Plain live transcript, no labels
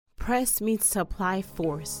Press means to apply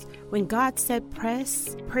force. When God said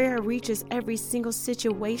press, prayer reaches every single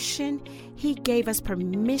situation. He gave us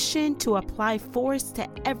permission to apply force to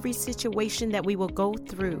every situation that we will go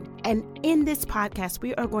through. And in this podcast,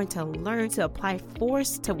 we are going to learn to apply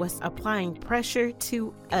force to what's applying pressure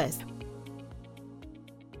to us.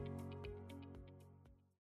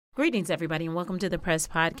 Greetings, everybody, and welcome to the Press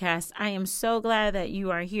Podcast. I am so glad that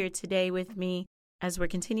you are here today with me as we're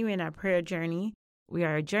continuing our prayer journey. We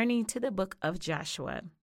are journeying to the book of Joshua.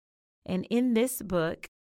 And in this book,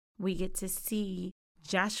 we get to see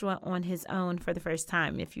Joshua on his own for the first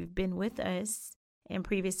time. If you've been with us in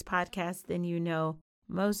previous podcasts, then you know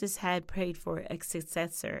Moses had prayed for a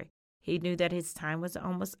successor. He knew that his time was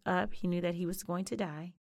almost up. He knew that he was going to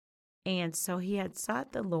die. And so he had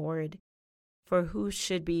sought the Lord for who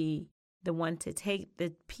should be the one to take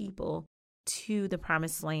the people to the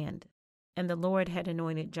promised land. And the Lord had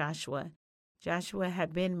anointed Joshua. Joshua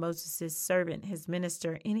had been Moses' servant, his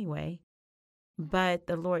minister anyway, but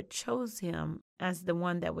the Lord chose him as the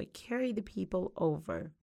one that would carry the people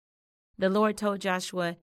over. The Lord told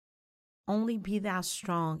Joshua, "Only be thou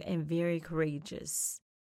strong and very courageous."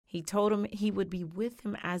 He told him he would be with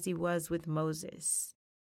him as he was with Moses.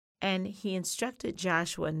 And he instructed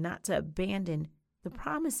Joshua not to abandon the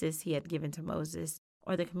promises he had given to Moses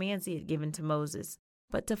or the commands he had given to Moses,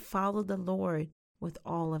 but to follow the Lord with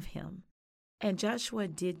all of him. And Joshua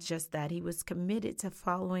did just that. He was committed to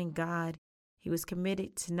following God. He was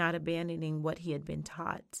committed to not abandoning what he had been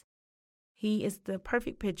taught. He is the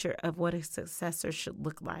perfect picture of what a successor should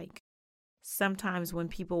look like. Sometimes when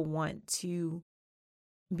people want to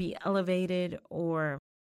be elevated or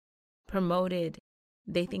promoted,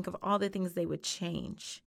 they think of all the things they would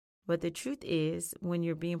change. But the truth is, when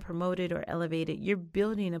you're being promoted or elevated, you're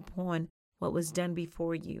building upon what was done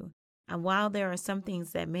before you. And while there are some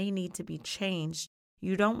things that may need to be changed,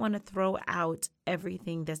 you don't want to throw out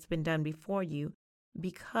everything that's been done before you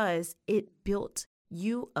because it built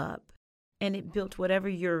you up and it built whatever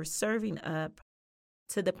you're serving up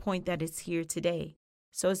to the point that it's here today.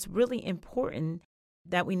 So it's really important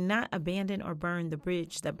that we not abandon or burn the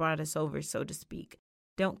bridge that brought us over, so to speak.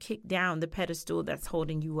 Don't kick down the pedestal that's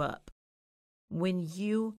holding you up. When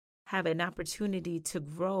you have an opportunity to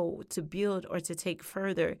grow, to build, or to take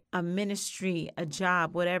further a ministry, a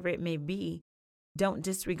job, whatever it may be, don't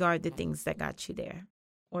disregard the things that got you there,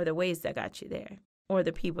 or the ways that got you there, or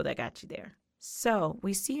the people that got you there. So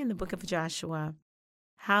we see in the book of Joshua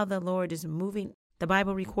how the Lord is moving. The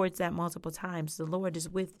Bible records that multiple times. The Lord is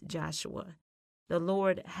with Joshua. The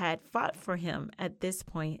Lord had fought for him at this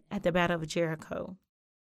point at the Battle of Jericho.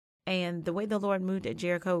 And the way the Lord moved at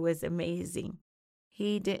Jericho was amazing.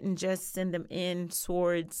 He didn't just send them in,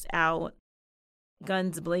 swords out,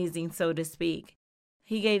 guns blazing, so to speak.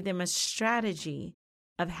 He gave them a strategy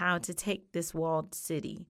of how to take this walled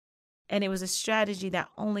city. And it was a strategy that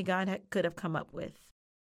only God could have come up with.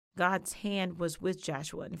 God's hand was with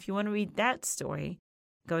Joshua. And if you want to read that story,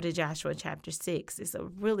 go to Joshua chapter 6. It's a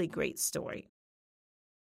really great story.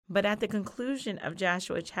 But at the conclusion of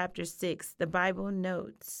Joshua chapter 6, the Bible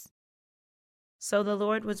notes, "So the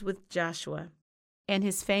Lord was with Joshua, and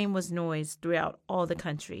his fame was noised throughout all the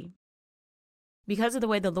country." Because of the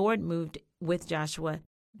way the Lord moved with Joshua,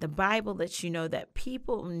 the Bible lets you know that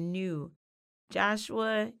people knew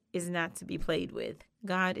Joshua is not to be played with.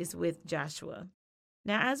 God is with Joshua.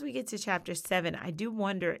 Now, as we get to chapter 7, I do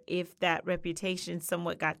wonder if that reputation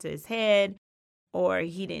somewhat got to his head, or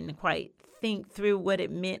he didn't quite think through what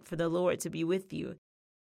it meant for the Lord to be with you.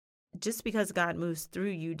 Just because God moves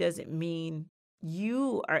through you doesn't mean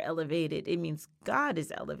you are elevated. It means God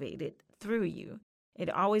is elevated through you. It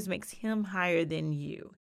always makes him higher than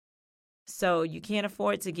you. So you can't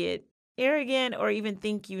afford to get arrogant or even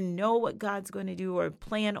think you know what God's going to do or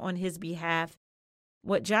plan on his behalf.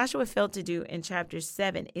 What Joshua failed to do in chapter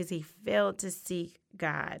 7 is he failed to seek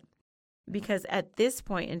God. Because at this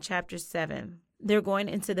point in chapter 7, they're going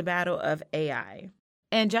into the battle of Ai.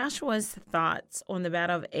 And Joshua's thoughts on the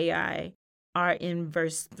battle of Ai are in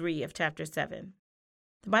verse 3 of chapter 7.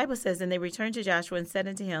 The Bible says, "And they returned to Joshua and said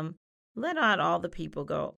unto him, Let not all the people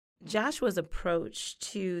go." Joshua's approach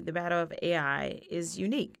to the battle of Ai is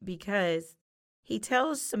unique because he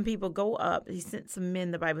tells some people, go up. He sent some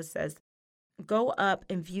men, the Bible says, go up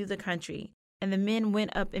and view the country. And the men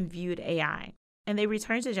went up and viewed Ai. And they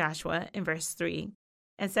returned to Joshua in verse 3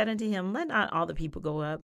 and said unto him, Let not all the people go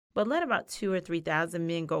up, but let about 2,000 or 3,000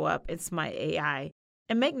 men go up and smite Ai.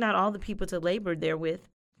 And make not all the people to labor therewith,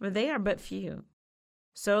 for they are but few.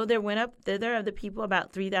 So there went up thither of the people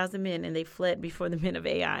about 3,000 men, and they fled before the men of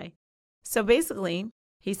Ai. So basically,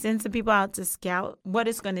 He sends some people out to scout what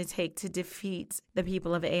it's going to take to defeat the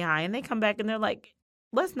people of Ai. And they come back and they're like,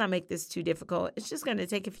 let's not make this too difficult. It's just going to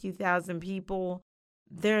take a few thousand people.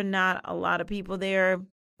 There are not a lot of people there.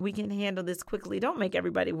 We can handle this quickly. Don't make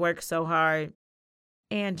everybody work so hard.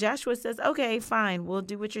 And Joshua says, okay, fine. We'll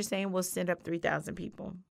do what you're saying. We'll send up 3,000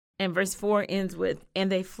 people. And verse 4 ends with,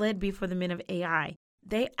 and they fled before the men of Ai.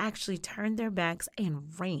 They actually turned their backs and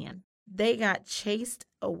ran. They got chased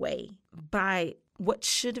away by what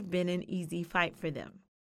should have been an easy fight for them.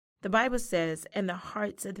 The Bible says, and the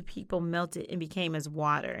hearts of the people melted and became as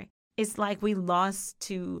water. It's like we lost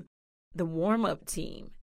to the warm-up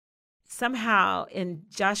team. Somehow in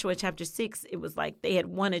Joshua chapter 6, it was like they had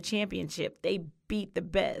won a championship. They beat the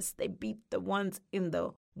best. They beat the ones in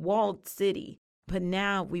the walled city. But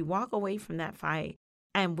now we walk away from that fight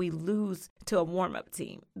and we lose to a warm-up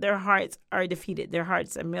team. Their hearts are defeated. Their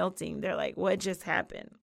hearts are melting. They're like, what just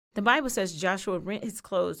happened? The Bible says Joshua rent his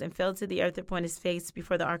clothes and fell to the earth upon his face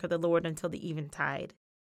before the ark of the Lord until the eventide.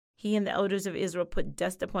 He and the elders of Israel put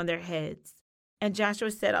dust upon their heads. And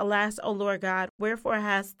Joshua said, alas, O Lord God, wherefore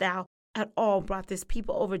hast thou at all brought this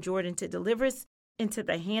people over Jordan to deliver us into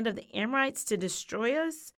the hand of the Amorites to destroy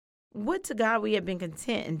us? Would to God we had been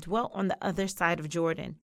content and dwelt on the other side of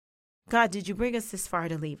Jordan. God, did you bring us this far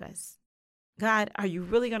to leave us? God, are you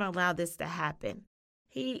really going to allow this to happen?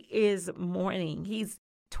 He is mourning. He's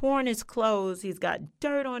torn his clothes. He's got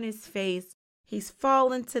dirt on his face. He's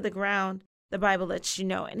fallen to the ground. The Bible lets you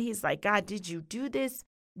know. And he's like, God, did you do this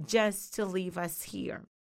just to leave us here?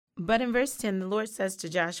 But in verse 10, the Lord says to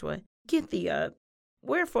Joshua, get thee up.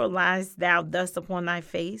 Wherefore liest thou thus upon thy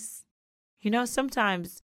face? You know,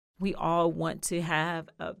 sometimes we all want to have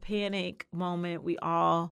a panic moment. We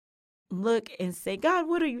all look and say, God,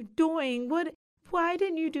 what are you doing? Why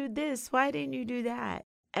didn't you do this? Why didn't you do that?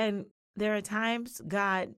 And there are times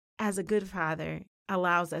God, as a good father,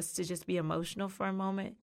 allows us to just be emotional for a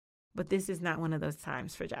moment. But this is not one of those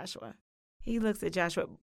times for Joshua. He looks at Joshua.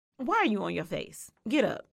 Why are you on your face? Get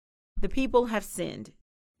up. The people have sinned.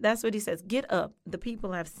 That's what he says. Get up. The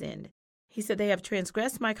people have sinned. He said, they have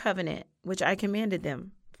transgressed my covenant, which I commanded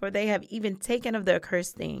them. For they have even taken of the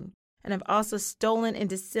accursed thing, and have also stolen and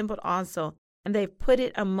dissembled also, and they've put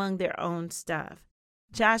it among their own stuff.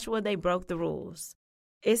 Joshua, they broke the rules.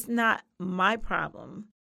 It's not my problem.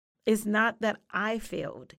 It's not that I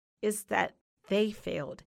failed. It's that they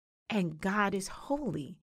failed. And God is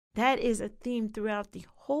holy. That is a theme throughout the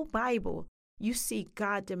whole Bible. You see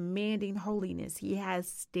God demanding holiness. He has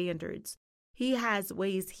standards. He has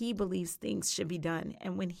ways he believes things should be done.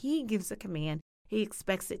 And when he gives a command, he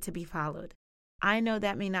expects it to be followed. I know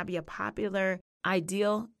that may not be a popular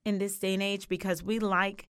ideal in this day and age because we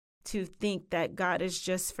like to think that God is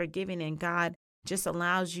just forgiving and God just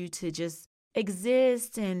allows you to just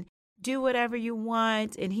exist and do whatever you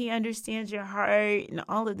want. And he understands your heart and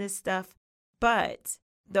all of this stuff. But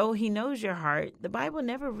though he knows your heart, the Bible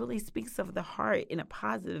never really speaks of the heart in a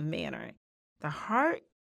positive manner. The heart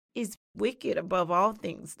is wicked above all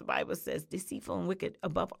things, the Bible says, deceitful and wicked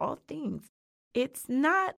above all things. It's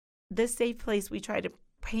not the safe place we try to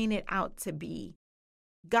paint it out to be.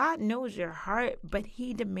 God knows your heart, but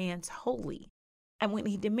he demands holy. And when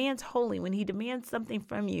he demands holy, when he demands something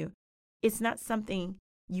from you, it's not something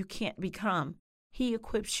you can't become. He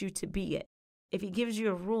equips you to be it. If he gives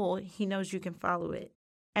you a rule, he knows you can follow it.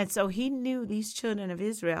 And so he knew these children of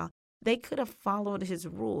Israel, they could have followed his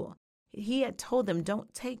rule. He had told them,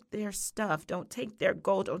 don't take their stuff, don't take their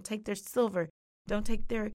gold, don't take their silver, don't take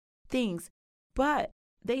their things. But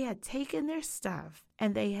they had taken their stuff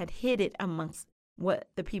and they had hid it amongst what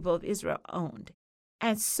the people of Israel owned.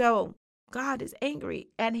 And so God is angry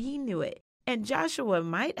and he knew it. And Joshua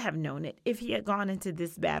might have known it if he had gone into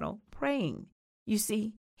this battle praying. You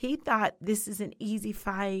see, he thought this is an easy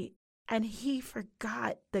fight. And he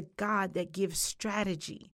forgot the God that gives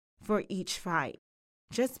strategy for each fight.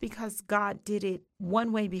 Just because God did it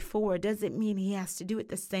one way before doesn't mean he has to do it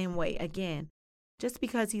the same way again. Just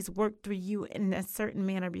because he's worked through you in a certain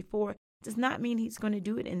manner before does not mean he's going to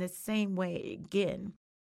do it in the same way again.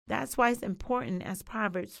 That's why it's important, as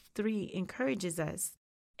Proverbs 3 encourages us,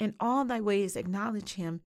 in all thy ways acknowledge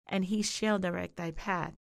him, and he shall direct thy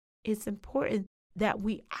path. It's important that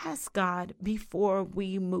we ask God before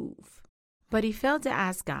we move. But he failed to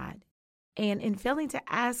ask God. And in failing to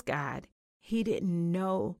ask God, he didn't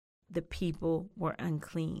know the people were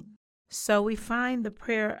unclean. So we find the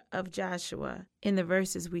prayer of Joshua in the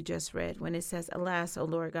verses we just read when it says, alas, O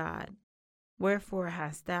Lord God, wherefore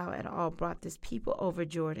hast thou at all brought this people over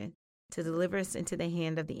Jordan to deliver us into the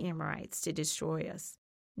hand of the Amorites to destroy us?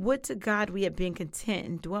 Would to God we had been content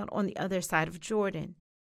and dwelt on the other side of Jordan.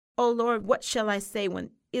 O Lord, what shall I say when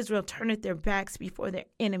Israel turneth their backs before their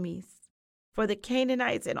enemies. For the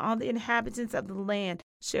Canaanites and all the inhabitants of the land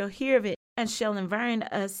shall hear of it, and shall environ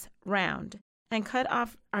us round, and cut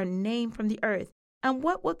off our name from the earth. And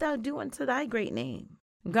what wilt thou do unto thy great name?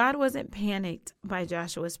 God wasn't panicked by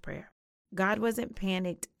Joshua's prayer. God wasn't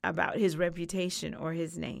panicked about his reputation or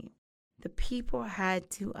his name. The people had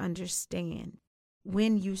to understand,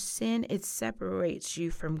 when you sin, it separates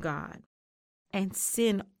you from God. And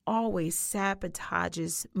sin always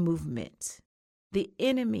sabotages movement. The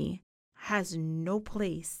enemy has no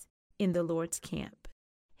place in the Lord's camp.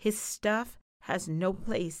 His stuff has no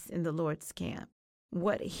place in the Lord's camp.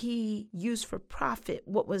 What he used for profit,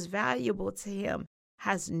 what was valuable to him,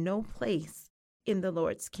 has no place in the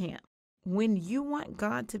Lord's camp. When you want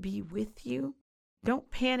God to be with you,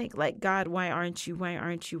 don't panic like, God, why aren't you? Why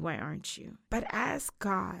aren't you? Why aren't you? But ask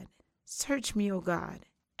God, search me, O God,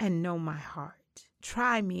 and know my heart.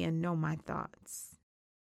 Try me and know my thoughts,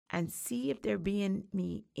 and see if there be in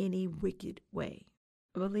me any wicked way.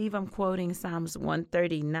 I believe I'm quoting Psalms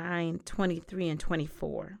 139, 23, and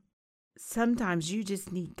 24. Sometimes you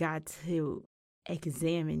just need God to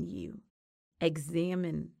examine you.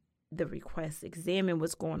 Examine the request. Examine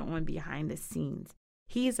what's going on behind the scenes.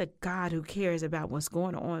 He is a God who cares about what's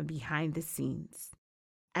going on behind the scenes.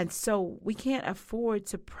 And so we can't afford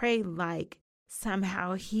to pray like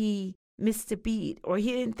somehow he missed a beat, or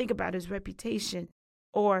he didn't think about his reputation,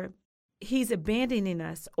 or he's abandoning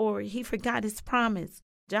us, or he forgot his promise.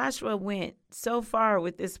 Joshua went so far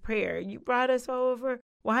with this prayer. You brought us over.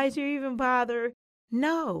 Why did you even bother?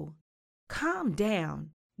 No, calm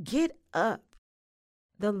down. Get up.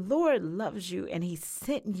 The Lord loves you, and he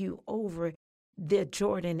sent you over the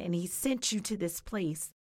Jordan, and he sent you to this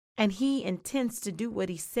place, and he intends to do what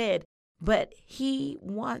he said, but he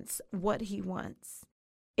wants what he wants.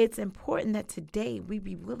 It's important that today we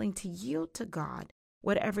be willing to yield to God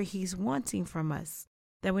whatever he's wanting from us,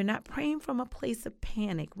 that we're not praying from a place of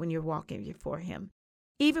panic when you're walking before him.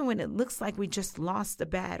 Even when it looks like we just lost the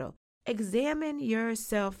battle, examine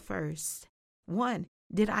yourself first. 1,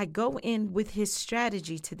 did I go in with his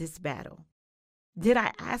strategy to this battle? Did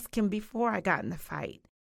I ask him before I got in the fight?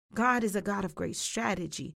 God is a God of great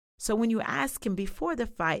strategy. So when you ask him before the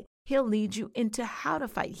fight, he'll lead you into how to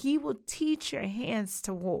fight. He will teach your hands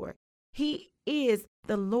to war. He is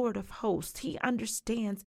the Lord of hosts. He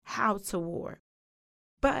understands how to war.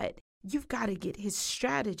 But you've got to get his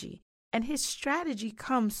strategy. And his strategy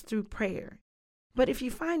comes through prayer. But if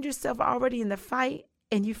you find yourself already in the fight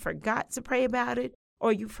and you forgot to pray about it,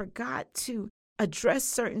 or you forgot to address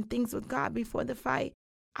certain things with God before the fight,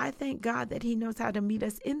 I thank God that he knows how to meet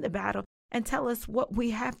us in the battle and tell us what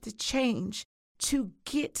we have to change to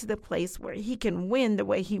get to the place where he can win the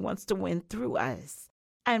way he wants to win through us.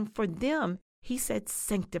 And for them, he said,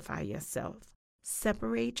 sanctify yourself.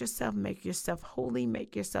 Separate yourself, make yourself holy,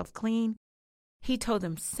 make yourself clean. He told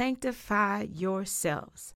them, sanctify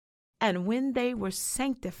yourselves. And when they were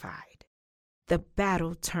sanctified, the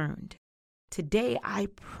battle turned. Today, I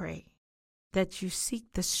pray that you seek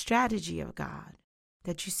the strategy of God,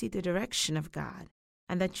 that you see the direction of God,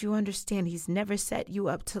 and that you understand he's never set you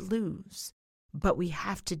up to lose. But we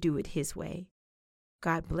have to do it his way.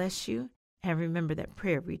 God bless you, and remember that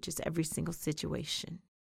prayer reaches every single situation.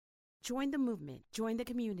 Join the movement, join the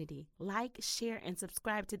community, like, share, and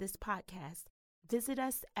subscribe to this podcast. Visit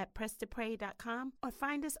us at presstopray.com or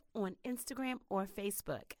find us on Instagram or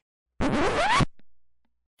Facebook.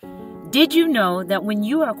 Did you know that when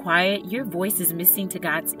you are quiet, your voice is missing to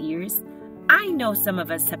God's ears? I know some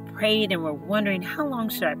of us have prayed and we're wondering, how long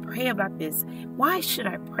should I pray about this? Why should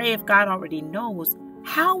I pray if God already knows?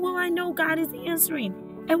 How will I know God is answering?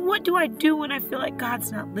 And what do I do when I feel like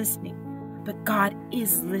God's not listening? But God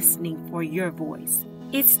is listening for your voice.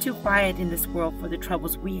 It's too quiet in this world for the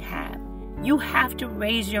troubles we have. You have to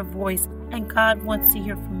raise your voice, and God wants to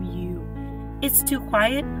hear from you. It's Too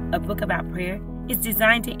Quiet, a book about prayer, is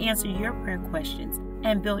designed to answer your prayer questions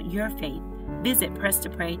and build your faith. Visit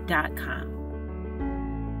presstopray.com.